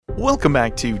Welcome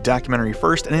back to Documentary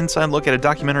First, an inside look at a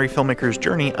documentary filmmaker's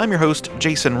journey. I'm your host,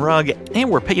 Jason Rugg, and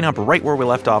we're picking up right where we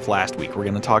left off last week. We're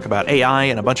going to talk about AI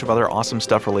and a bunch of other awesome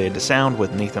stuff related to sound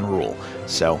with Nathan Rule.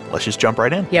 So let's just jump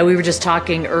right in. Yeah, we were just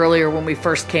talking earlier when we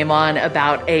first came on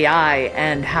about AI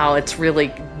and how it's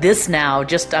really this now,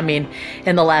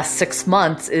 in the last 6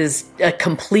 months is a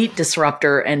complete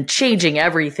disruptor and changing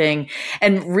everything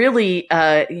and really,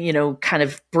 kind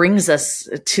of brings us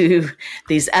to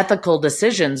these ethical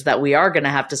decisions that we are going to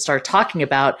have to start talking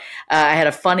about. I had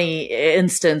a funny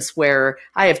instance where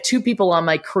I have two people on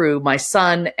my crew, my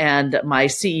son and my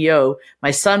CEO.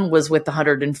 My son was with the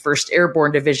 101st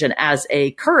Airborne Division as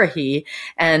a Currahee,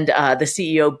 and the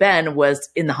CEO, Ben, was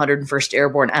in the 101st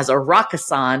Airborne as a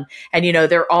Rakkasan. And,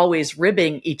 they're always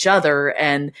ribbing each other.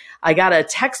 And I got a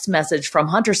text message from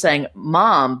Hunter saying,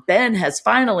 "Mom, Ben has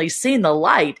finally seen the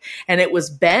light." And it was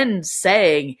Ben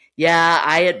saying, "Yeah,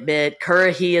 I admit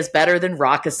Currahee is better than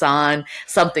Rakkasan,"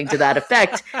 something to that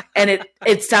effect. And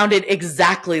it sounded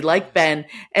exactly like Ben.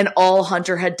 And all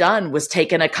Hunter had done was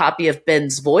taken a copy of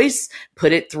Ben's voice,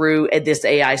 put it through this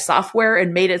AI software,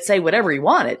 and made it say whatever he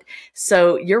wanted.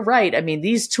 So you're right. I mean,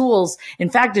 these tools, in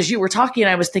fact, as you were talking,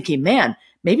 I was thinking, man,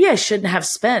 maybe I shouldn't have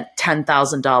spent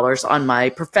 $10,000 on my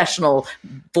professional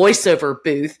voiceover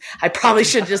booth. I probably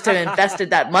should just have invested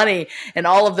that money in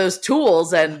all of those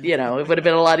tools, and it would have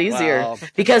been a lot easier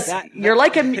because you're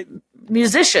like a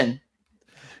musician.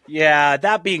 Yeah.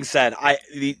 That being said,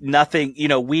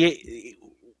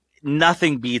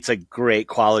 nothing beats a great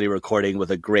quality recording with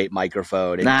a great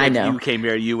microphone. And I know. If you came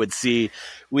here, you would see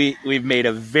we've made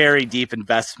a very deep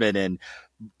investment in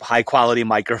high quality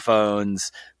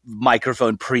microphones,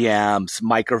 microphone preamps,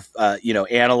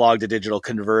 analog to digital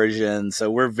conversion. So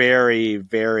we're very,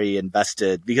 very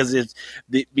invested because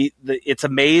it's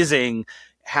amazing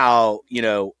how,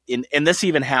 and this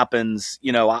even happens,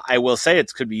 I will say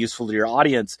it could be useful to your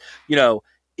audience.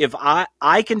 If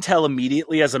I can tell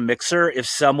immediately as a mixer if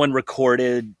someone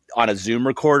recorded on a Zoom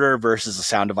recorder versus a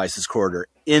Sound Devices recorder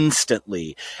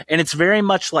instantly. And it's very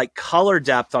much like color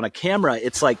depth on a camera.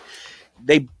 It's like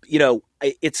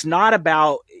it's not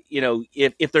about,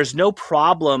 if there's no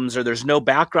problems or there's no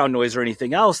background noise or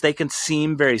anything else, they can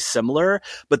seem very similar.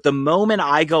 But the moment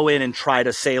I go in and try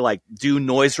to say do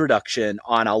noise reduction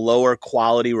on a lower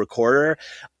quality recorder,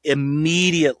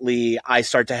 immediately I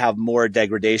start to have more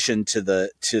degradation to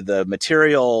the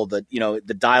material.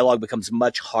 The dialogue becomes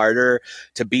much harder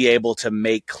to be able to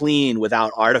make clean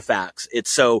without artifacts. It's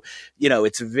so,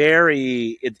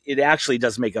 it actually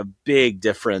does make a big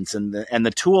difference. And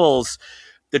the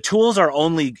tools are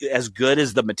only as good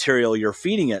as the material you're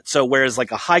feeding it. So whereas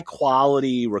like a high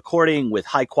quality recording with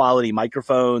high quality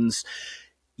microphones,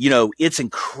 it's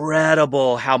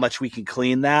incredible how much we can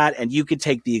clean that. And you could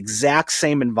take the exact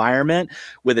same environment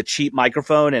with a cheap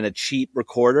microphone and a cheap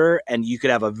recorder, and you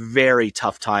could have a very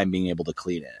tough time being able to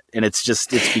clean it. And it's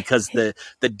because the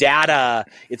data,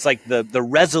 it's like the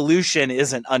resolution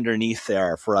isn't underneath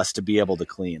there for us to be able to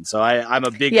clean. So I'm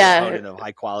a big proponent of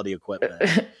high quality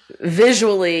equipment.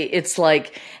 Visually, it's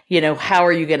like, how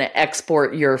are you going to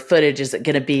export your footage? Is it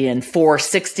going to be in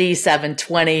 460,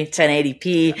 720,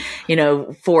 1080p,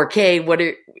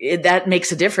 4K? That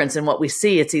makes a difference in what we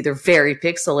see. It's either very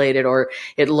pixelated or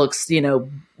it looks,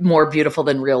 more beautiful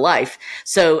than real life.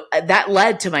 So that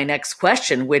led to my next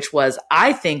question, which was,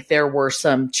 I think there were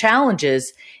some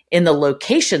challenges in the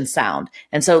location sound.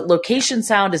 And so location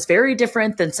sound is very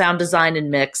different than sound design and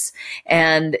mix.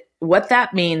 And what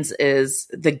that means is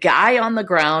the guy on the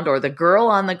ground or the girl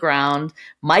on the ground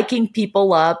miking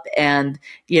people up and,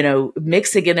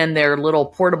 mixing it in their little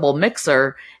portable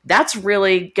mixer, that's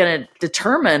really going to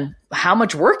determine how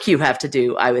much work you have to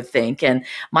do, I would think. And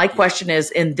my question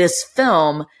is, in this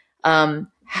film,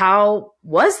 how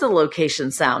was the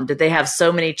location sound? Did they have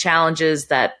so many challenges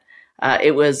that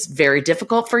it was very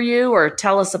difficult for you, or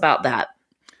tell us about that?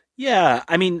 Yeah,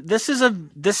 I mean,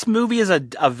 this movie is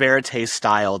a verite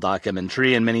style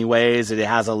documentary in many ways. It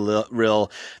has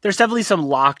there's definitely some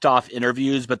locked off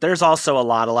interviews, but there's also a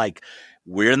lot of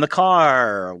we're in the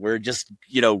car, we're just,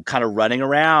 kind of running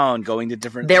around, going to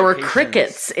different There locations. were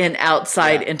crickets in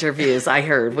outside interviews, I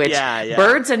heard, which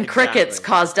birds and crickets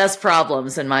caused us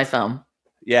problems in my film.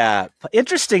 Yeah.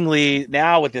 Interestingly,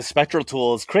 now with the spectral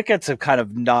tools, crickets and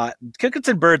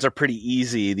birds are pretty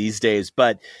easy these days,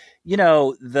 but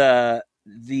there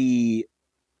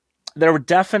were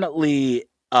definitely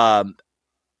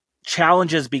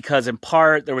challenges because in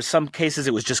part there were some cases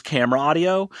it was just camera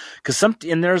audio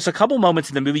and there's a couple moments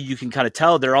in the movie you can kind of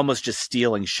tell they're almost just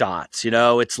stealing shots.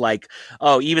 It's like,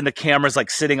 even the camera's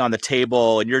sitting on the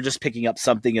table and you're just picking up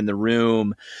something in the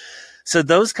room. So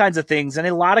those kinds of things. And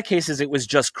in a lot of cases, it was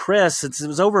just Chris. Since it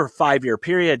was over a 5-year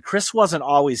period, Chris wasn't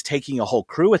always taking a whole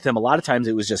crew with him. A lot of times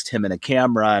it was just him and a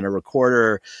camera and a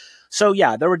recorder. So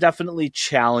yeah, there were definitely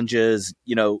challenges.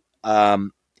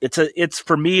 It's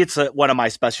for me, it's one of my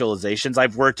specializations.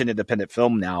 I've worked in independent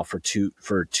film now for two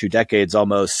decades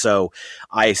almost. So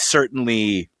I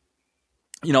certainly,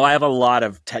 I have a lot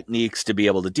of techniques to be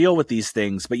able to deal with these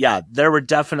things. But yeah, there were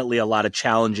definitely a lot of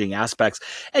challenging aspects.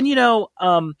 And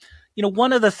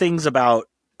one of the things about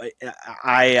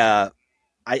I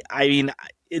mean,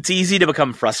 it's easy to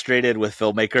become frustrated with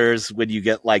filmmakers when you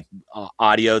get like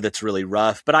audio that's really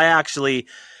rough. But I actually,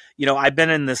 I've been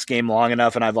in this game long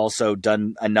enough, and I've also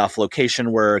done enough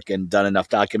location work and done enough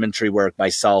documentary work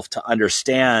myself to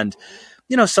understand,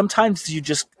 sometimes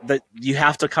you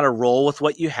have to kind of roll with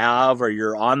what you have, or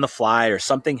you're on the fly or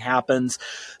something happens.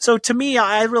 So to me,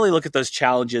 I really look at those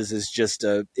challenges as just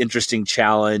a interesting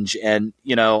challenge. And,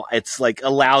 it's like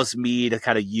allows me to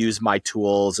kind of use my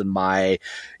tools and my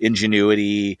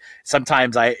ingenuity.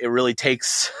 Sometimes it really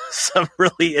takes some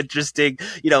really interesting,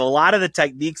 a lot of the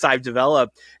techniques I've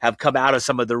developed have come out of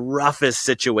some of the roughest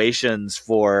situations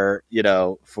for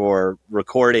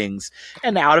recordings.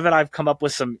 And out of it, I've come up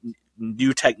with some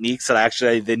new techniques that I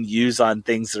actually then use on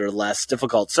things that are less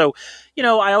difficult. So,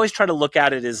 I always try to look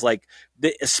at it as like,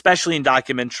 especially in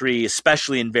documentary,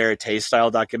 especially in verite style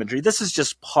documentary, this is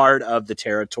just part of the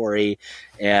territory.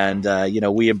 And,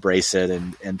 we embrace it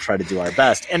and try to do our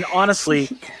best. And honestly,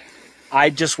 I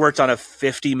just worked on a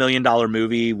 $50 million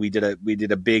movie. We did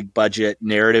a big budget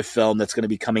narrative film that's going to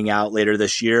be coming out later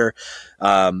this year,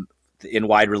 in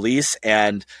wide release.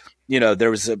 And,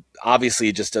 there was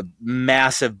obviously just a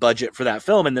massive budget for that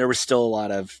film, and there was still a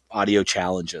lot of audio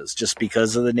challenges just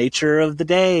because of the nature of the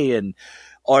day,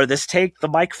 or this take, the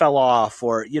mic fell off,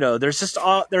 or, there's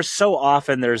so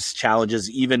often there's challenges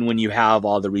even when you have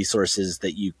all the resources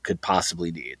that you could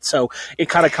possibly need. So it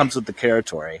kind of comes with the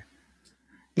territory.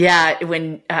 Yeah,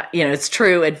 when, it's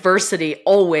true. Adversity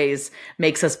always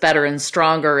makes us better and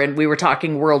stronger. And we were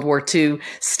talking World War II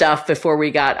stuff before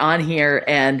we got on here.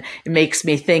 And it makes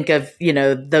me think of,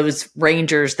 those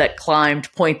Rangers that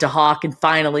climbed Point de Hoc and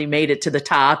finally made it to the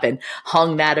top and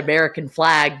hung that American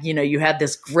flag. You had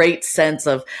this great sense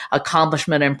of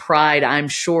accomplishment and pride, I'm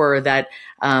sure, that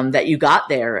you got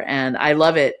there. And I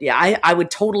love it. Yeah, I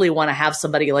would totally want to have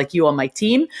somebody like you on my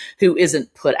team who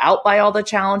isn't put out by all the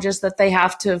challenges that they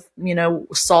have to,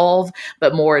 solve,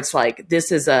 but more it's like,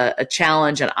 this is a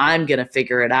challenge and I'm going to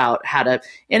figure it out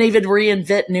and even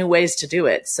reinvent new ways to do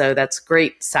it. So that's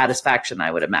great satisfaction,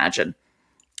 I would imagine.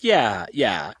 Yeah.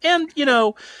 Yeah. And,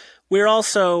 we're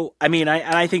also,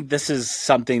 I think this is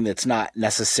something that's not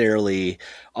necessarily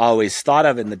always thought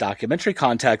of in the documentary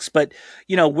context, but,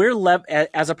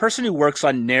 as a person who works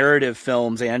on narrative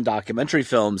films and documentary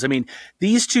films,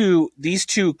 these two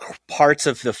parts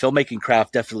of the filmmaking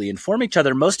craft definitely inform each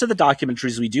other. Most of the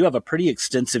documentaries we do have a pretty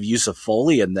extensive use of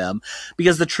Foley in them,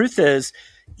 because the truth is,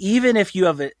 even if you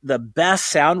have the best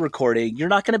sound recording, you're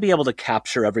not going to be able to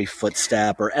capture every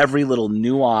footstep or every little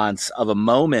nuance of a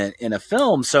moment in a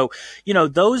film. So,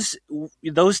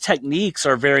 those techniques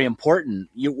are very important.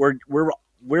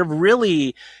 We're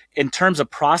really, in terms of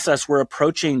process, we're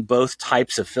approaching both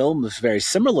types of films very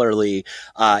similarly,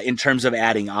 in terms of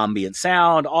adding ambient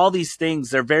sound, all these things,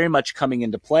 they're very much coming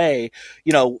into play.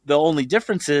 The only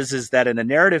difference is that in a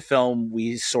narrative film,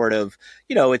 we sort of,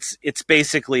 it's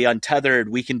basically untethered.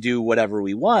 We can do whatever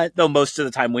we want, though most of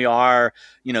the time we are,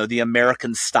 the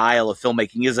American style of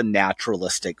filmmaking is a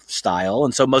naturalistic style.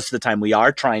 And so most of the time we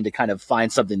are trying to kind of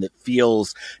find something that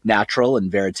feels natural and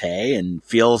verite and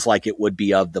feels like it would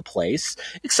be of the place,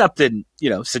 except in,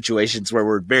 situations where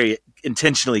we're very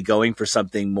intentionally going for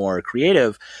something more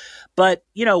creative. But,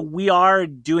 we are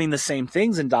doing the same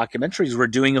things in documentaries. We're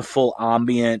doing a full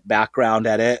ambient background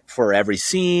edit for every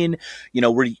scene.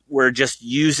 We're just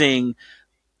using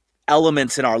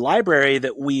elements in our library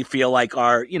that we feel like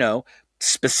are,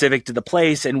 specific to the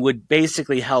place and would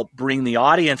basically help bring the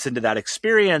audience into that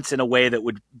experience in a way that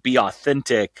would be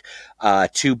authentic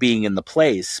to being in the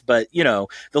place. But, the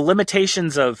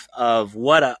limitations of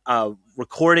what a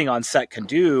recording on set can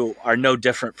do are no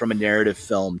different from a narrative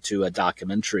film to a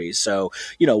documentary. So,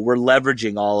 we're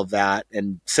leveraging all of that.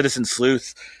 And Citizen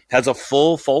Sleuth has a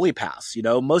full Foley pass.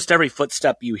 Most every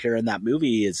footstep you hear in that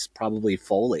movie is probably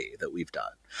Foley that we've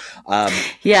done. Well,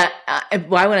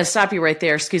 I want to stop you right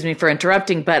there. Excuse me for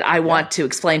interrupting, but I want to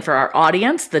explain for our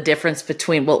audience the difference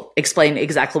between, explain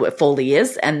exactly what Foley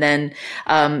is. And then,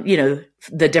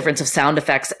 the difference of sound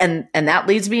effects. And that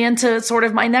leads me into sort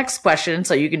of my next question.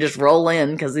 So you can just roll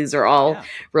in because these are all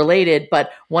related.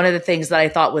 But one of the things that I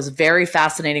thought was very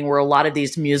fascinating were a lot of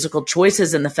these musical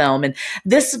choices in the film. And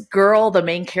this girl, the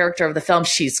main character of the film,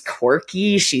 she's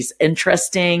quirky. She's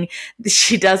interesting.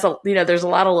 She does, there's a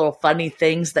lot of little funny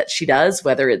things that she does,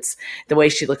 whether it's the way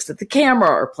she looks at the camera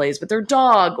or plays with her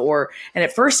dog and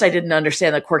at first I didn't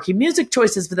understand the quirky music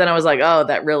choices, but then I was like, oh,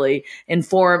 that really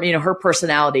her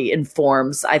personality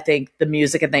informs, I think, the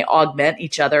music, and they augment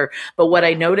each other. But what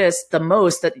I noticed the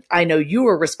most that I know you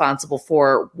were responsible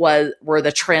for were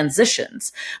the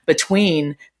transitions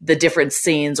between the different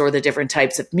scenes or the different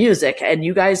types of music. And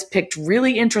you guys picked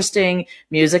really interesting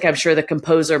music. I'm sure the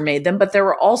composer made them, but there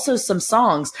were also some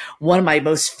songs. One of my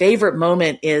most favorite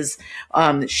moment is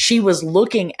she was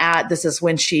looking at, this is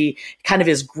when she kind of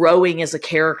is growing as a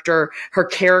character. Her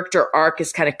character arc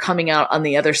is kind of coming out on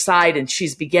the other side, and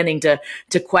she's beginning to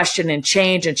question and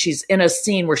change. And she's in a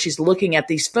scene where she's looking at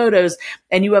these photos,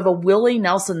 and you have a Willie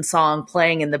Nelson song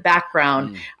playing in the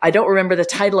background. I don't remember the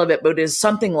title of it, but it is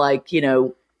something like,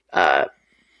 I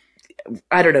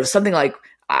don't know, something like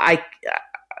I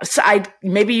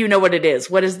maybe you know what it is.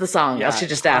 What is the song? I should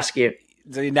just ask you.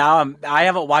 Now I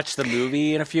haven't watched the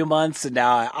movie in a few months, and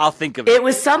now I'll think of it. It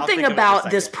was something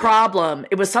about this problem.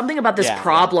 It was something about this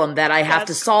problem that I have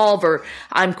to solve, or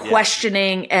I'm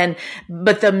questioning.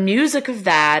 But the music of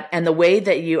that and the way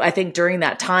that I think during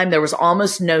that time, there was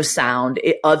almost no sound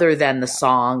other than the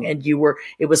song. And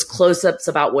it was close-ups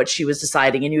about what she was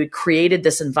deciding, and you had created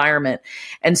this environment.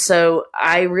 And so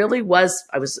I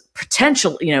was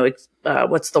potentially,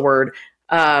 what's the word?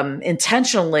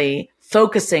 Intentionally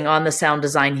focusing on the sound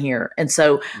design here. And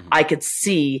so I could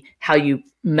see how you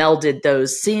melded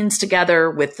those scenes together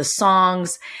with the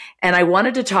songs. And I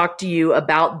wanted to talk to you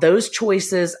about those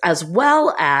choices as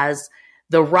well as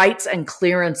the rights and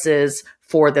clearances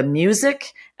for the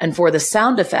music and for the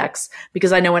sound effects,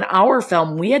 because I know in our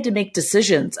film, we had to make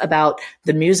decisions about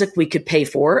the music we could pay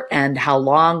for and how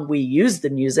long we use the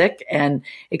music and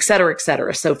et cetera, et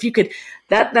cetera. So if you could,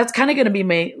 that's kind of going to be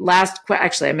my last,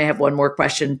 actually, I may have one more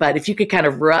question, but if you could kind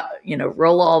of,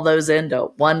 roll all those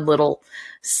into one little,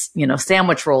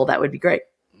 sandwich roll, that would be great.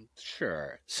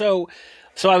 Sure. So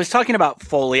I was talking about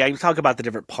Foley. I can talk about the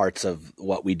different parts of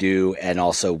what we do, and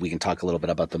also we can talk a little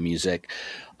bit about the music.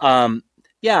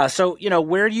 So,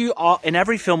 in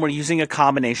every film, we're using a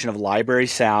combination of library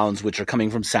sounds, which are coming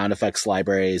from sound effects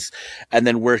libraries. And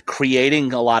then we're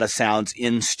creating a lot of sounds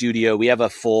in studio. We have a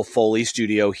full Foley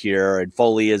studio here, and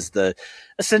Foley is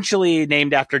essentially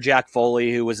named after Jack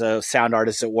Foley, who was a sound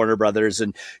artist at Warner Brothers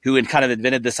and who kind of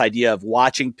invented this idea of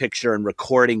watching picture and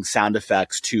recording sound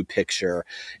effects to picture.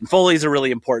 And Foley is a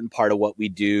really important part of what we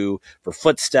do for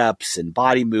footsteps and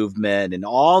body movement and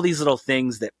all these little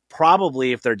things that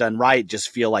probably, if they're done right, just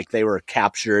feel like they were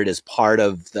captured as part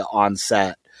of the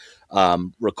on-set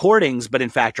recordings, but in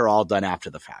fact are all done after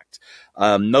the fact.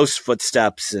 Most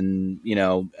footsteps and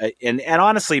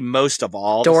honestly, most of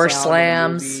all door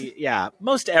slams.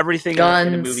 Most everything Guns.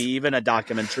 in a movie, even a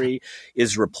documentary,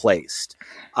 is replaced.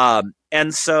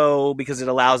 And so, because it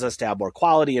allows us to have more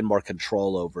quality and more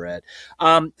control over it.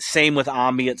 Same with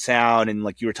ambient sound, and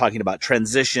like you were talking about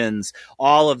transitions,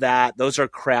 all of that, those are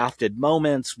crafted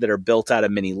moments that are built out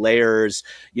of many layers.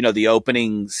 The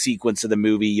opening sequence of the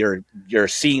movie, you're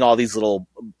seeing all these little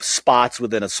spots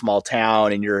within a small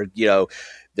town, and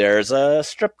there's a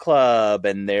strip club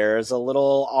and there's a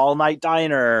little all-night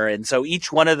diner. And so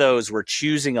each one of those, we're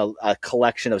choosing a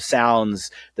collection of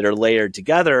sounds that are layered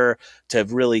together to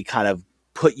really kind of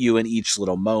put you in each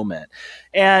little moment.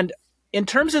 And in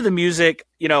terms of the music,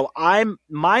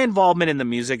 my involvement in the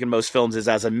music in most films is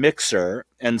as a mixer.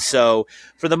 And so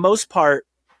for the most part,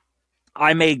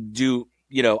 I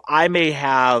may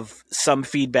have some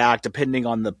feedback depending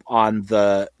on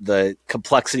the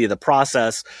complexity of the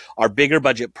process. Our bigger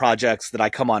budget projects that I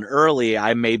come on early,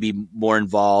 I may be more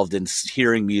involved in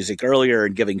hearing music earlier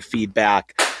and giving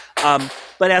feedback.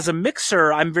 But as a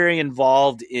mixer, I'm very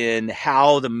involved in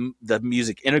how the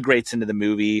music integrates into the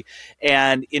movie.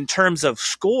 And in terms of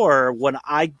score, what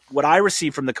I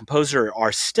receive from the composer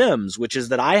are stems, which is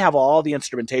that I have all the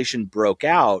instrumentation broke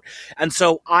out. And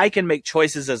so I can make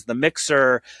choices as the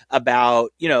mixer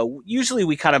about, usually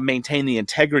we kind of maintain the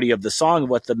integrity of the song,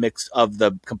 what the mix of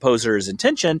the composer's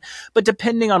intention. But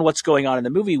depending on what's going on in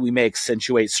the movie, we may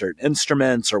accentuate certain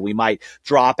instruments, or we might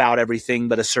drop out everything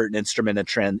but a certain instrument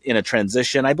in a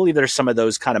transition. I believe there's some of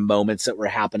those kind of moments that were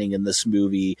happening in this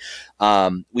movie.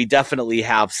 We definitely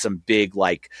have some big,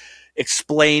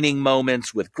 explaining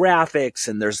moments with graphics,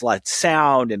 and there's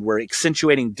sound, and we're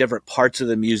accentuating different parts of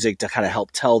the music to kind of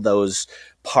help tell those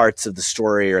parts of the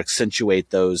story or accentuate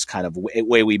those kind of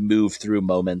way we move through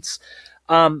moments.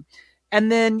 And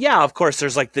then, yeah, of course,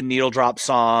 there's like the needle drop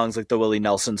songs, like the Willie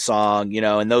Nelson song,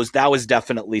 and that was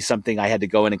definitely something I had to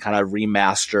go in and kind of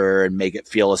remaster and make it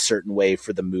feel a certain way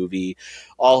for the movie.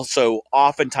 Also,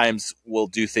 oftentimes we'll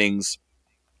do things.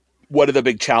 One of the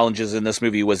big challenges in this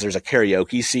movie was there's a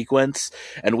karaoke sequence,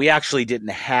 and we actually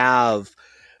didn't have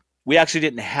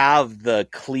the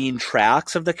clean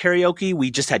tracks of the karaoke.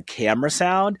 We just had camera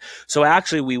sound. So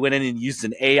actually we went in and used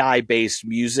an AI based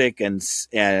music and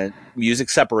music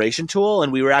separation tool.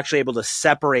 And we were actually able to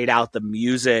separate out the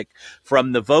music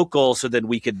from the vocal. So then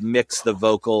we could mix the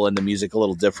vocal and the music a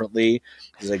little differently.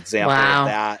 As an example of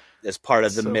that as part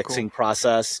of the mixing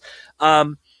process.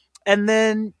 And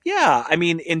then, yeah, I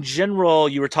mean, in general,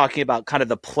 you were talking about kind of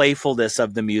the playfulness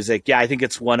of the music. Yeah, I think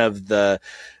it's one of the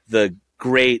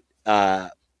great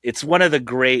it's one of the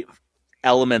great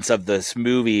elements of this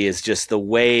movie is just the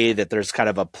way that there's kind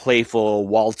of a playful,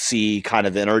 waltzy kind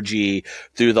of energy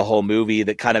through the whole movie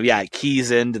that kind of, it keys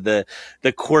into the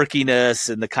quirkiness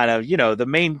and the kind of, the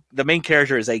main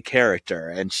character is a character,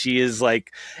 and she is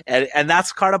like, and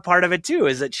that's kind of part of it too,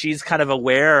 is that she's kind of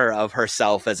aware of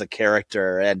herself as a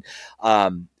character. And,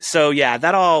 so yeah,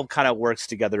 that all kind of works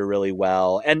together really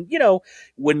well. And,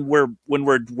 when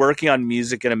we're working on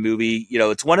music in a movie,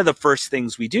 it's one of the first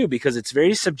things we do because it's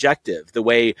very subjective. The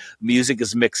way music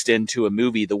is mixed into a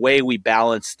movie, the way we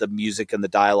balance the music and the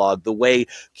dialogue, the way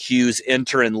cues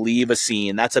enter and leave a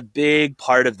scene. That's a big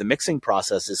part of the mixing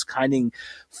process, is kind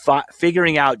of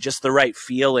figuring out just the right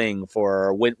feeling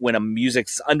for when a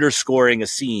music's underscoring a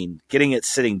scene, getting it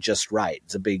sitting just right.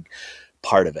 It's a big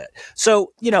part of it.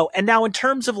 So, and now in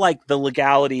terms of like the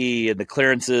legality and the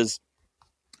clearances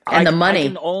and the money,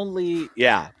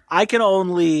 I can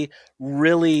only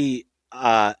really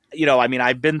I mean,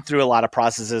 I've been through a lot of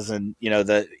processes, and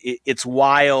it's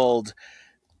wild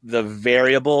the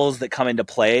variables that come into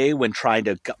play when trying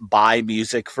to buy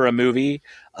music for a movie.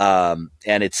 And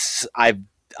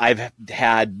I've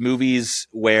had movies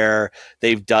where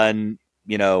they've done,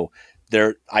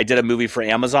 I did a movie for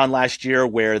Amazon last year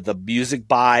where the music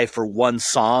buy for one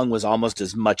song was almost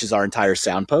as much as our entire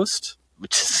sound post,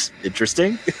 which is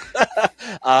interesting.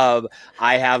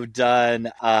 I have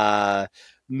done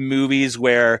movies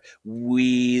where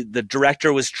the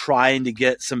director was trying to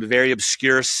get some very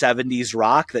obscure 70s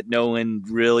rock that no one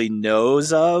really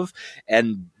knows of,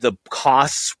 and the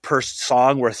costs per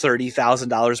song were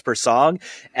 $30,000 per song,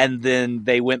 and then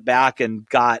they went back and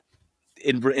got,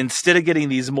 instead of getting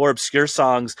these more obscure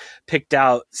songs, picked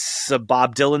out some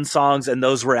Bob Dylan songs, and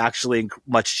those were actually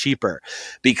much cheaper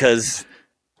because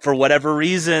for whatever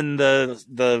reason,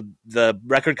 the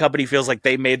record company feels like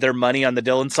they made their money on the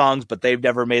Dylan songs, but they've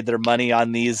never made their money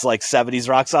on these like 70s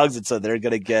rock songs. And so they're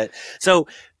going to get, so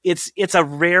it's a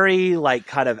very like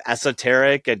kind of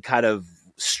esoteric and kind of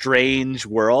strange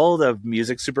world of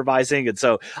music supervising. And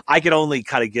so I can only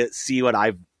kind of see what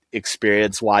I've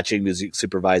experienced watching music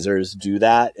supervisors do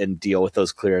that and deal with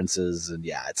those clearances. And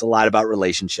yeah, it's a lot about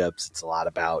relationships. It's a lot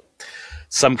about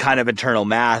some kind of internal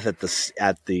math at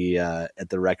the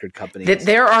record company.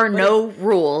 There are no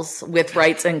rules with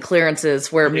rights and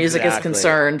clearances where music is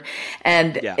concerned,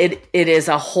 and it is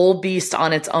a whole beast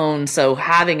on its own. So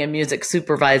having a music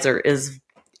supervisor is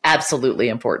absolutely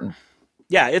important.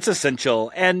 Yeah, it's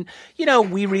essential. And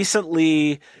we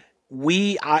recently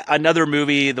another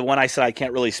movie, the one I said I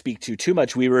can't really speak to too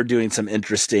much. We were doing some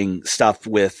interesting stuff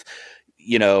with.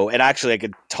 And actually I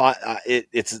could talk,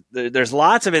 there's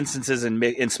lots of instances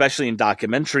especially in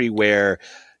documentary where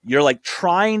you're like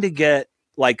trying to get,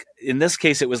 like in this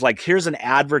case, it was like, here's an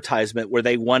advertisement where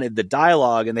they wanted the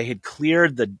dialogue and they had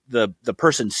cleared the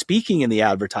person speaking in the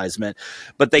advertisement,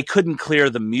 but they couldn't clear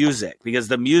the music because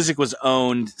the music was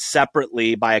owned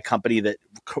separately by a company that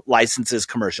licenses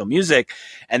commercial music.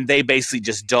 And they basically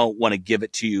just don't want to give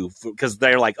it to you because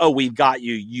they're like, oh, we've got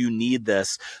you, you need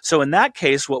this. So in that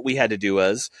case, what we had to do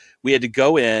was we had to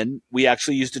go in, we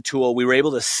actually used a tool. We were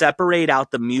able to separate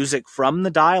out the music from the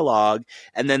dialogue.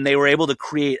 And then they were able to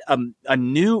create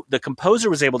the composer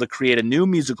was able to create a new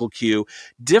musical cue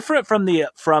different from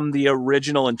the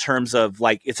original in terms of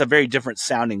like, it's a very different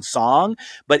sounding song,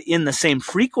 but in the same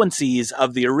frequencies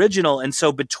of the original. And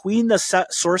so between the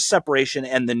source separation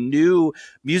and the new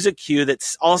music cue that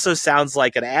also sounds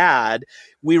like an ad,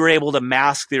 we were able to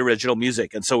mask the original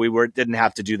music. And so we didn't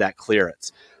have to do that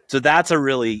clearance. So that's a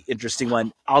really interesting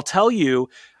one. I'll tell you,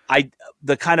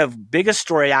 the kind of biggest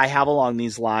story I have along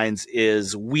these lines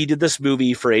is we did this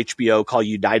movie for HBO called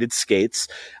United Skates.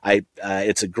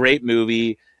 It's a great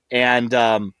movie. And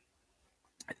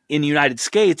in United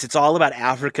Skates, it's all about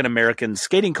African-American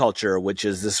skating culture, which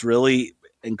is this really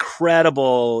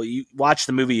incredible. You watch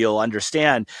the movie, you'll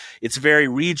understand. It's very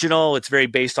regional. It's very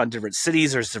based on different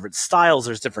cities. There's different styles.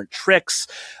 There's different tricks.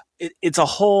 It's a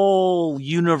whole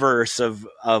universe of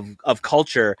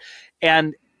culture.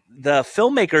 And the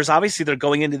filmmakers, obviously, they're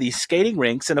going into these skating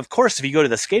rinks. And of course, if you go to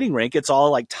the skating rink, it's all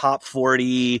like top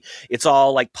 40. It's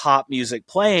all like pop music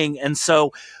playing. And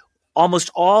so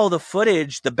almost all the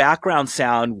footage, the background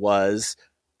sound was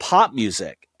pop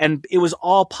music. And it was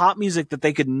all pop music that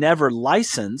they could never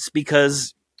license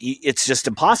because it's just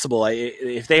impossible.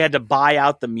 If they had to buy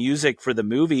out the music for the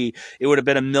movie, it would have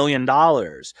been $1 million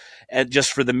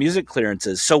just for the music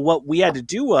clearances. So what we had to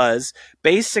do was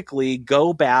basically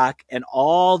go back, and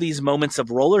all these moments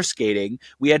of roller skating,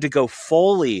 we had to go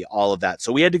Foley all of that.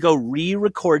 So we had to go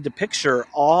re-record to picture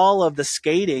all of the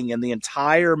skating in the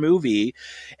entire movie.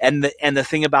 And the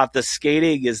thing about the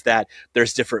skating is that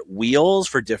there's different wheels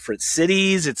for different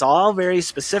cities. It's all very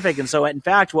specific. And so in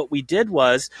fact, what we did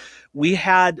was we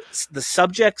had the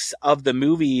subjects of the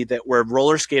movie that were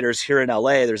roller skaters here in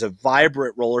LA. There's a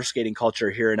vibrant roller skating culture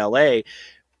here in LA.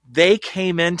 They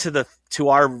came into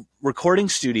our recording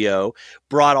studio,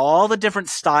 brought all the different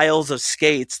styles of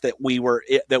skates that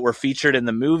were featured in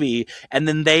the movie, and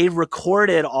then they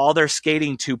recorded all their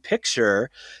skating to picture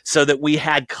so that we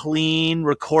had clean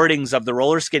recordings of the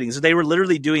roller skating. So they were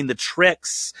literally doing the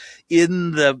tricks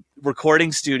in the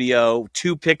recording studio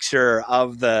to picture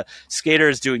of the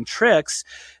skaters doing tricks.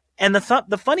 And the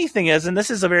funny thing is, and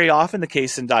this is a very often the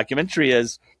case in documentary,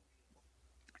 is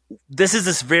this is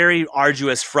this very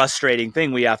arduous, frustrating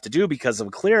thing we have to do because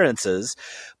of clearances.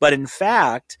 But in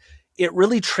fact, it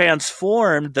really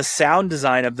transformed the sound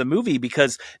design of the movie,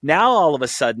 because now all of a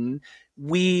sudden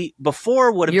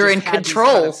before would have you're just in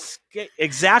control.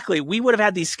 Exactly. We would have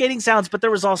had these skating sounds, but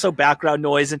there was also background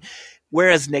noise. And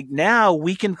whereas now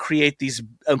we can create these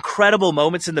incredible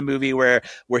moments in the movie where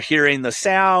we're hearing the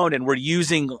sound and we're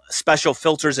using special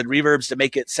filters and reverbs to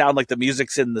make it sound like the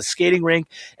music's in the skating rink,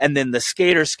 and then the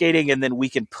skater skating, and then we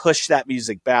can push that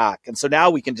music back. And so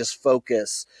now we can just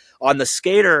focus on the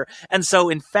skater. And so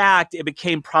in fact, it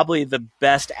became probably the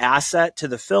best asset to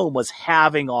the film, was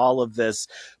having all of this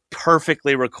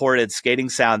perfectly recorded skating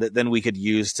sound that then we could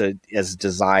use as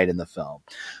design in the film.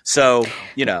 So,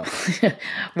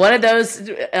 one of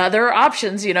those other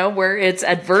options, where it's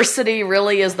adversity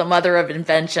really is the mother of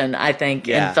invention, I think,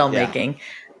 in filmmaking.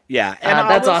 Yeah. And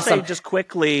that's I will awesome. say just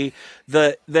quickly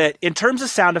that in terms of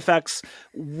sound effects,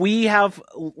 we have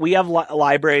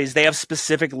libraries. They have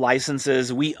specific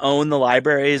licenses. We own the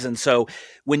libraries. And so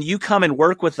when you come and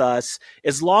work with us,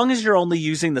 as long as you're only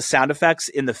using the sound effects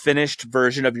in the finished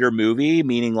version of your movie,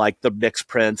 meaning like the mixed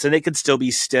prints, and it could still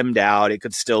be stemmed out. It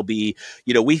could still be,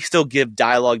 we still give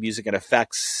dialogue, music, and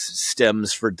effects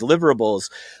stems for deliverables.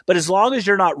 But as long as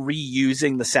you're not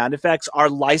reusing the sound effects, our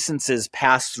licenses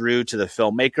pass through to the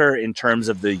filmmaker in terms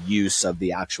of the use of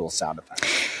the actual sound effects.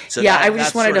 So I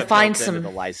just wanted to find some the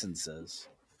licenses.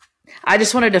 I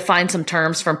just wanted to find some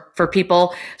terms for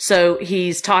people. So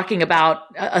he's talking about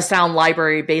a sound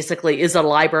library basically is a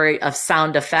library of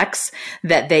sound effects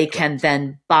that they can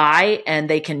then buy and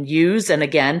they can use and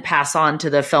again pass on to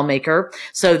the filmmaker.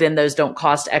 So then those don't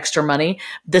cost extra money.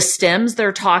 The stems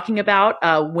they're talking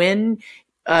about, when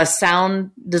a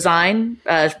sound design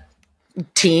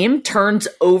team turns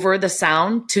over the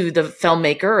sound to the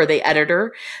filmmaker or the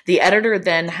editor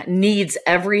then needs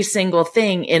every single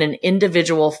thing in an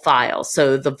individual file.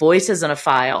 So the voice is in a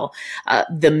file,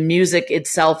 the music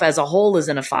itself as a whole is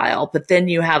in a file, but then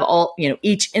you have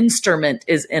each instrument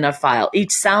is in a file,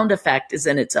 each sound effect is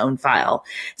in its own file,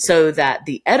 so that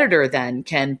the editor then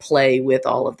can play with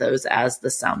all of those as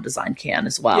the sound design can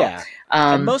as well. Yeah.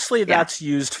 And mostly that's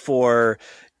used for,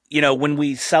 when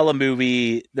we sell a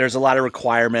movie, there's a lot of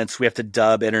requirements. We have to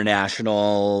dub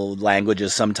international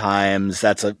languages sometimes.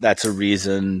 That's a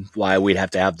reason why we'd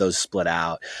have to have those split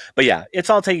out. But yeah, it's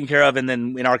all taken care of. And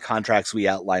then in our contracts, we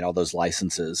outline all those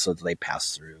licenses so that they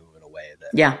pass through in a way that.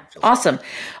 Yeah. Awesome.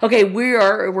 Okay.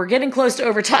 We're getting close to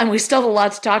overtime. We still have a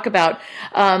lot to talk about.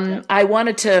 I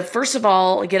wanted to, first of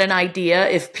all, get an idea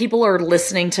if people are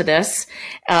listening to this,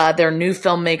 they're new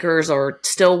filmmakers or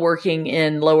still working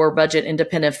in lower budget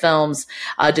independent films.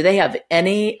 Do they have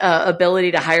any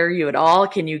ability to hire you at all?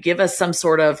 Can you give us some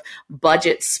sort of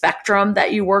budget spectrum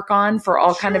that you work on for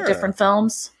all kind of different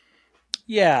films?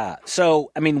 Yeah.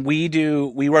 So,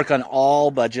 we work on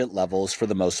all budget levels for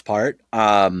the most part.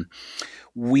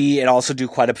 We also do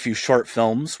quite a few short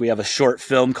films. We have a short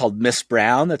film called Miss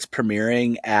Brown that's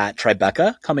premiering at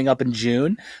Tribeca coming up in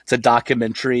June. It's a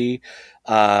documentary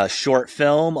short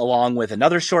film along with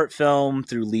another short film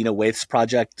through Lena Waith's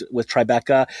project with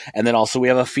Tribeca. And then also we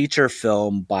have a feature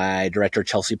film by director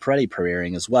Chelsea Peretti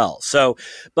premiering as well. So,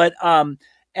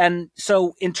 and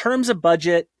so in terms of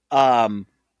budget, for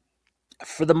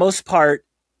the most part,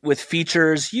 with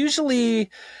features, usually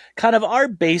kind of our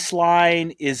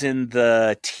baseline is in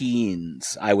the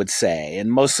teens, I would say,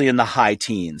 and mostly in the high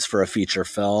teens for a feature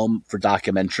film, for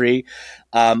documentary.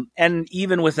 And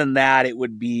even within that, it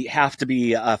would have to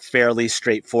be a fairly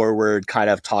straightforward kind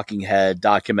of talking head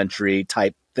documentary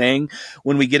type thing.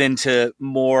 When we get into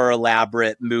more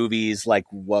elaborate movies like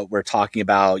what we're talking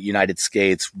about, United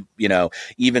Skates,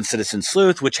 even Citizen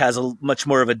Sleuth, which has a much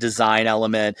more of a design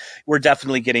element, we're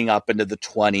definitely getting up into the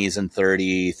 $20,000 and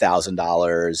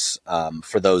 $30,000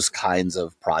 for those kinds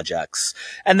of projects.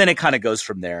 And then it kind of goes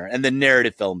from there. And the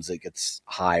narrative films, it gets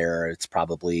higher. It's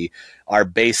probably our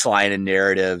baseline in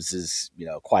narratives is,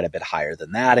 quite a bit higher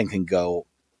than that and can go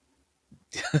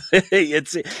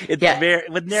it's very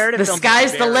with narrative. The films,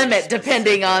 sky's the limit,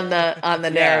 depending on the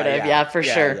narrative. Yeah, for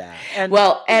sure. Yeah.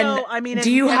 And,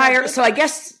 do you hire? So I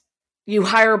guess you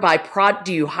hire by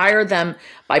do you hire them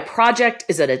by project?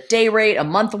 Is it a day rate, a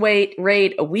month rate,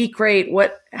 a week rate?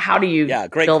 How do you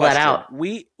fill that out?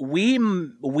 We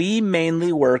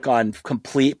mainly work on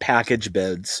complete package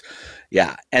bids.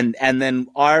 Yeah. And then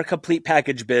our complete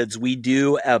package bids, we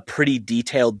do a pretty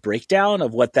detailed breakdown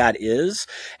of what that is.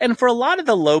 And for a lot of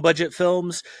the low budget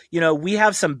films, we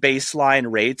have some baseline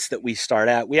rates that we start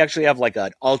at. We actually have like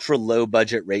an ultra low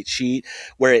budget rate sheet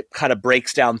where it kind of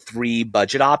breaks down 3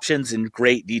 budget options in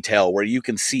great detail where you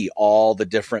can see all the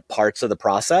different parts of the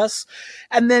process.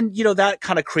 And then, that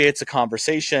kind of creates a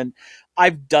conversation.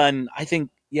 I'm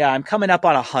coming up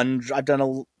on 100. I've done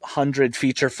 100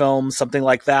 feature films, something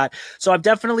like that. So I've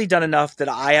definitely done enough that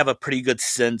I have a pretty good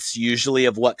sense usually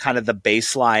of what kind of the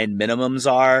baseline minimums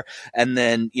are. And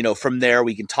then, from there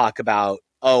we can talk about,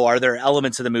 are there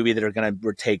elements of the movie that are going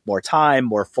to take more time,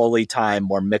 more Foley time,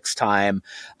 more mixed time?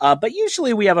 But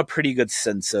usually we have a pretty good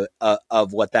sense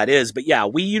of what that is. But yeah,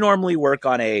 we normally work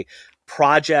on a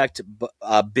project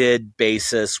bid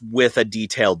basis with a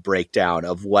detailed breakdown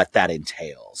of what that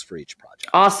entails for each project.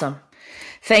 Awesome.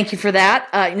 Thank you for that.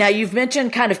 Now you've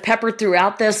mentioned kind of peppered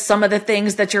throughout this some of the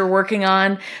things that you're working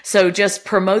on. So just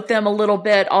promote them a little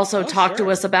bit. Also talk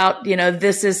to us about,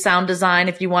 This Is Sound Design.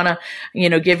 If you want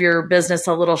to, give your business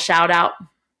a little shout out.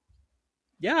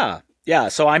 Yeah.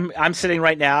 So I'm sitting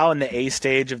right now in the A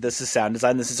stage of This Is Sound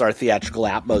Design. This is our theatrical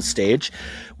Atmos stage.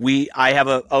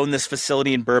 I own this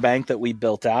facility in Burbank that we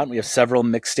built out. We have several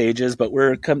mixed stages, but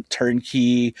we're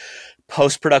turnkey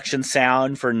post-production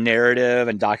sound for narrative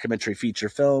and documentary feature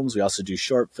films. We also do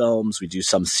short films. We do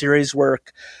some series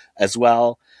work as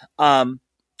well.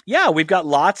 We've got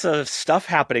lots of stuff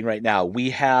happening right now. We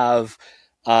have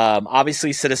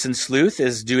obviously Citizen Sleuth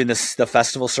is doing the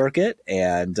festival circuit,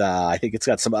 and I think it's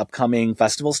got some upcoming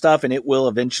festival stuff, and it will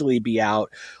eventually be out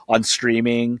on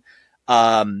streaming.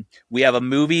 We have a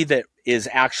movie that is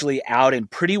actually out in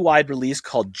pretty wide release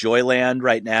called Joyland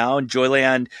right now. And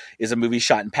Joyland is a movie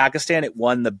shot in Pakistan. It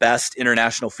won the Best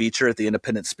International Feature at the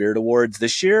Independent Spirit Awards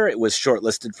this year. It was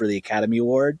shortlisted for the Academy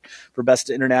Award for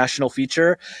Best International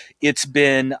Feature. It's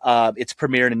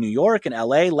premiered in New York and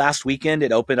LA. Last weekend,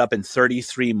 it opened up in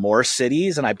 33 more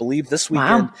cities. And I believe this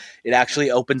weekend, It actually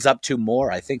opens up to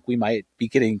more. I think we might be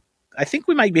getting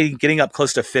up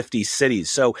close to 50 cities.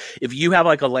 So if you have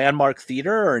like a landmark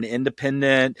theater or an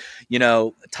independent,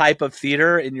 type of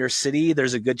theater in your city,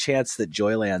 there's a good chance that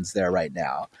Joyland's there right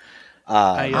now.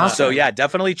 So yeah,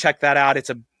 definitely check that out. It's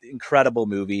an incredible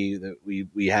movie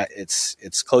that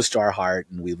it's close to our heart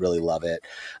and we really love it.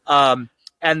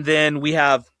 And then we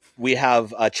have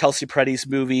Chelsea Peretti's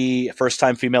movie, first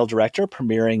time female director,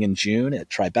 premiering in June at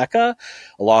Tribeca,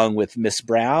 along with Miss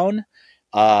Brown.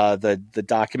 The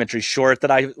documentary short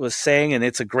that I was saying, and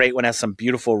it's a great one, has some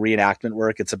beautiful reenactment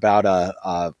work. It's about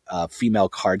a female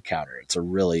card counter. It's a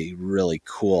really, really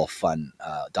cool, fun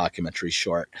documentary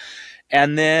short.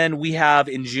 And then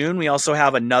in June, we also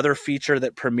have another feature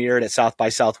that premiered at South by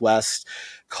Southwest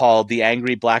called The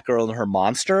Angry Black Girl and Her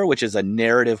Monster, which is a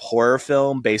narrative horror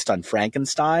film based on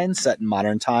Frankenstein set in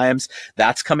modern times.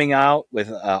 That's coming out with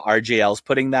RJL's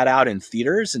putting that out in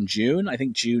theaters in June, I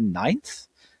think June 9th.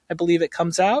 I believe it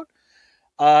comes out.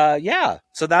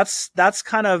 So that's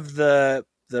kind of the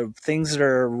things that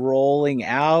are rolling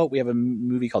out. We have a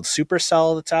movie called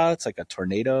Supercell that's out. It's like a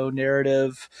tornado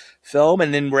narrative film,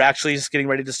 and then we're actually just getting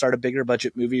ready to start a bigger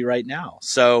budget movie right now.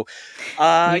 So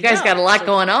you guys got a lot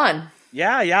going on.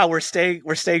 Yeah, we're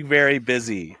staying very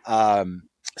busy.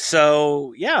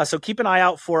 So keep an eye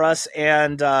out for us.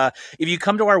 And if you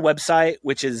come to our website,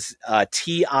 which is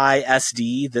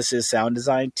TISD, this is sound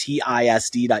design,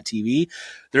 TISD.tv,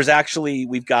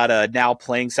 we've got a now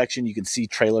playing section. You can see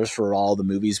trailers for all the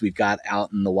movies we've got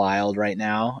out in the wild right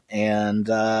now. And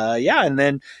and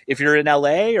then if you're in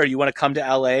LA or you want to come to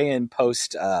LA and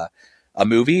post a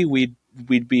movie, we'd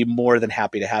be more than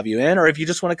happy to have you in. Or if you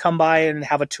just want to come by and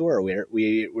have a tour,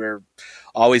 we're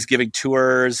always giving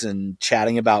tours and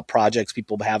chatting about projects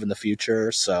people have in the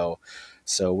future. So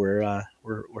we're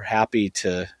happy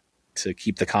to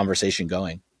keep the conversation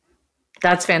going.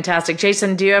 That's fantastic.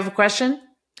 Jason, do you have a question?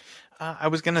 I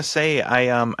was going to say,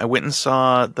 I went and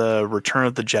saw the Return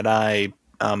of the Jedi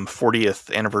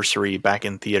 40th anniversary back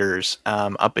in theaters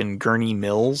up in Gurney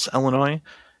Mills, Illinois,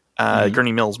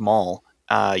 Gurney Mills Mall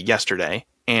yesterday.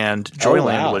 And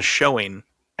Joyland was showing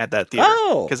at that theater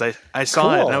because I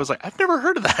saw it and I was like, I've never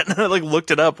heard of that. And I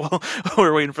looked it up while we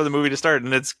were waiting for the movie to start,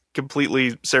 and it's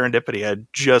completely serendipity. I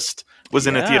just was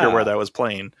in a theater where that was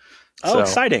playing. Oh,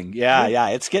 exciting! Yeah,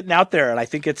 it's getting out there, and I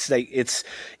think it's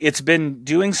been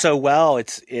doing so well.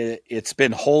 It's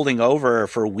been holding over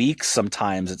for weeks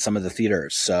sometimes at some of the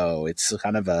theaters. So it's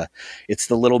kind of it's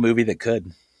the little movie that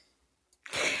could.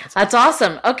 That's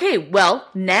awesome. Okay, well,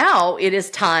 now it is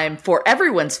time for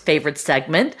everyone's favorite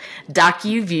segment,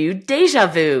 DocuView Deja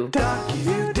Vu.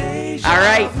 All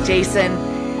right, Jason,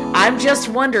 I'm just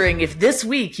wondering if this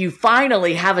week you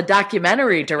finally have a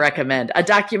documentary to recommend, a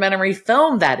documentary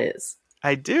film, that is.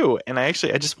 I do, and I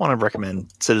just want to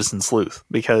recommend Citizen Sleuth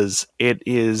because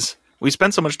we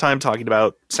spent so much time talking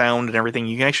about sound and everything.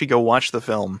 You can actually go watch the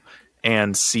film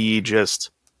and see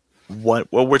just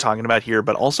what we're talking about here,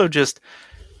 but also just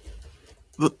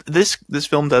this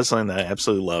film does something that I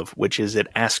absolutely love, which is it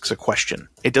asks a question.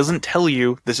 It doesn't tell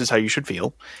you this is how you should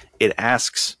feel. It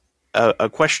asks a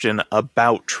question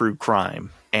about true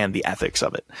crime and the ethics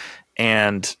of it.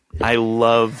 And I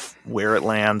love where it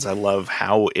lands. I love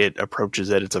how it approaches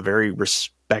it. It's a very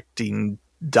respecting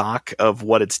doc of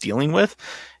what it's dealing with.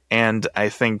 And I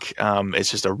think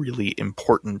it's just a really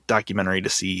important documentary to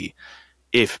see,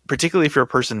 particularly if you're a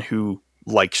person who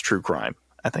likes true crime.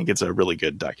 I think it's a really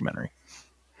good documentary.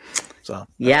 So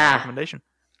yeah, recommendation.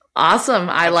 Awesome.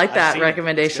 I like that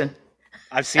recommendation.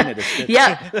 I've seen it. It's good.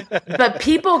 Yeah, but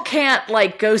people can't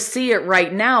go see it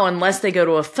right now unless they go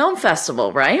to a film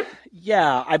festival, right?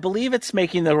 Yeah, I believe it's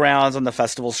making the rounds on the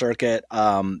festival circuit.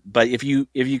 But if you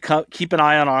keep an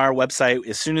eye on our website,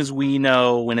 as soon as we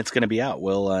know when it's going to be out,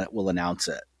 we'll announce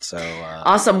it. So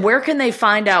awesome. Where can they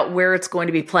find out where it's going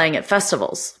to be playing at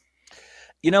festivals?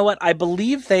 You know what? I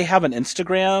believe they have an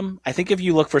Instagram. I think if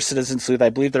you look for Citizen Sleuth,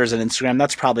 I believe there's an Instagram.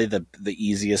 That's probably the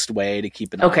easiest way to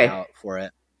keep an eye out for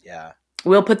it. Yeah.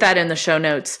 We'll put that in the show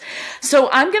notes. So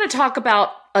I'm going to talk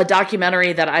about a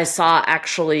documentary that I saw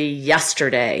actually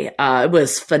yesterday. It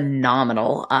was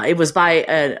phenomenal. It was by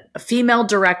a female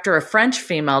director, a French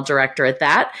female director at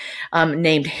that,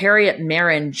 named Harriet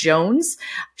Marin Jones.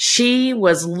 She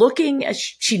was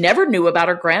she never knew about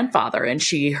her grandfather, and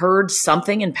she heard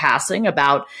something in passing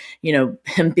about,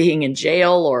 him being in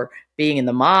jail or being in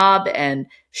the mob, and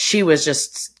she was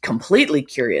just completely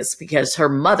curious because her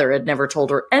mother had never told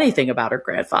her anything about her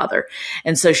grandfather.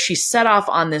 And so she set off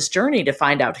on this journey to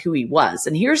find out who he was.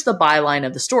 And here's the byline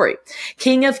of the story.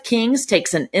 King of Kings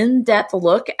takes an in-depth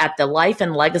look at the life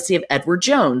and legacy of Edward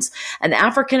Jones, an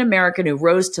African-American who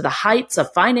rose to the heights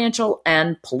of financial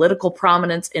and political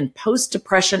prominence in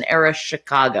post-Depression era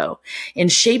Chicago. In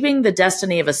shaping the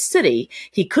destiny of a city,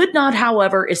 he could not,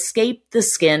 however, escape the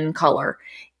skin color.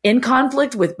 In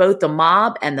conflict with both the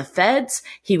mob and the feds,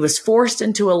 he was forced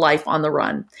into a life on the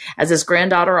run. As his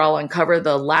granddaughter, I'll uncover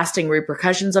the lasting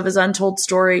repercussions of his untold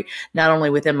story, not only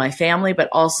within my family, but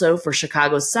also for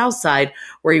Chicago's South Side,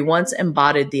 where he once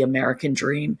embodied the American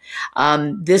dream.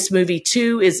 This movie,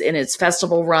 too, is in its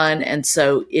festival run, and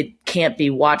so it can't be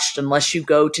watched unless you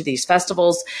go to these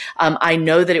festivals. I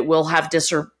know that it will have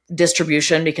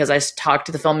distribution because I talked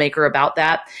to the filmmaker about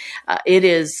that. It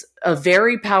is a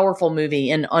very powerful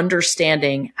movie in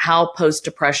understanding how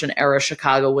post-Depression era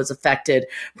Chicago was affected,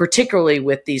 particularly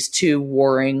with these two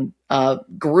warring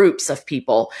groups of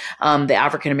people, the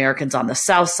African Americans on the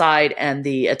South Side and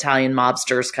the Italian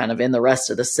mobsters kind of in the rest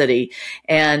of the city.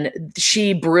 And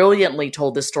she brilliantly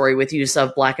told the story with use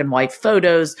of black and white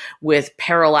photos, with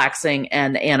parallaxing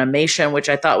and animation, which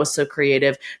I thought was so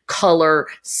creative, color,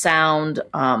 sound.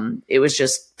 It was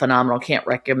just phenomenal. Can't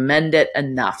recommend it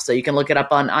enough. So you can look it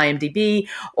up on IMDb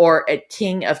or at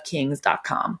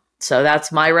kingofkings.com. So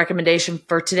that's my recommendation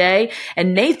for today.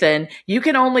 And Nathan, you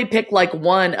can only pick like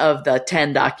one of the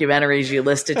 10 documentaries you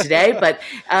listed today, but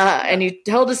and you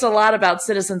told us a lot about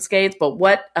Citizen Skates, but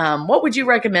what would you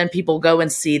recommend people go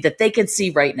and see that they can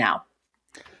see right now?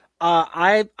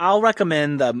 I'll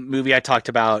recommend the movie I talked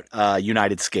about,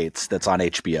 United Skates, that's on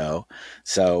HBO.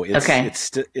 So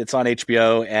it's on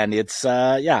HBO, and it's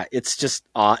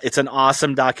an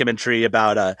awesome documentary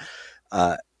about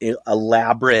a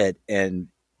elaborate and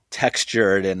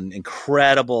textured and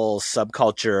incredible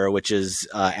subculture, which is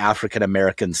African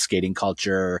American skating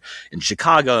culture in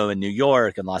Chicago and New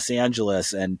York and Los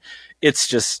Angeles. And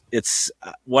it's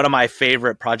one of my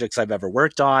favorite projects I've ever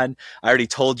worked on. I already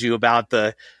told you about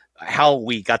how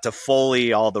we got to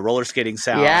Foley all the roller skating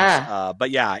sounds. Yeah.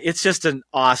 But yeah, it's just an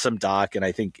awesome doc, and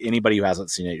I think anybody who hasn't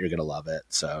seen it, you're going to love it.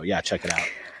 So yeah, check it out.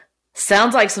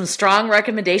 Sounds like some strong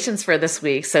recommendations for this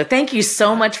week. So thank you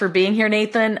so much for being here,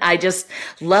 Nathan. I just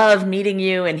love meeting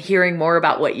you and hearing more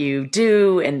about what you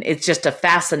do. And it's just a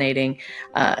fascinating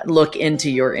look into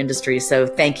your industry. So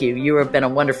thank you. You have been a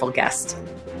wonderful guest.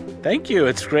 Thank you.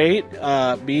 It's great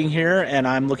being here. And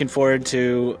I'm looking forward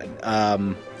to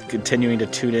continuing to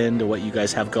tune in to what you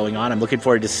guys have going on. I'm looking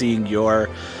forward to seeing your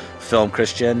film,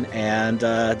 Christian. And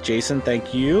Jason,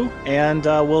 thank you. And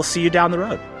we'll see you down the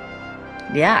road.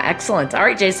 Yeah, excellent. All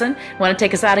right, Jason, want to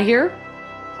take us out of here?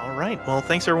 All right. Well,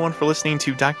 thanks everyone for listening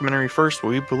to Documentary First,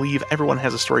 where we believe everyone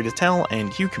has a story to tell,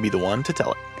 and you can be the one to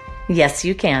tell it. Yes,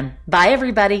 you can. Bye,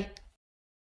 everybody.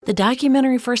 The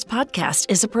Documentary First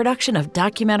podcast is a production of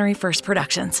Documentary First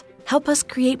Productions. Help us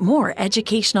create more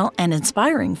educational and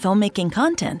inspiring filmmaking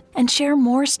content and share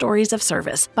more stories of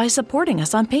service by supporting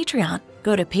us on Patreon.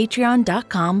 Go to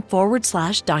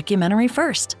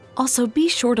patreon.com/documentaryfirst. Also, be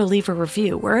sure to leave a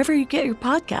review wherever you get your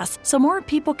podcasts so more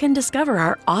people can discover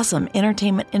our awesome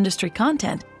entertainment industry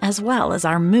content, as well as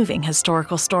our moving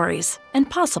historical stories, and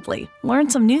possibly learn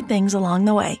some new things along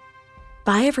the way.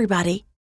 Bye, everybody.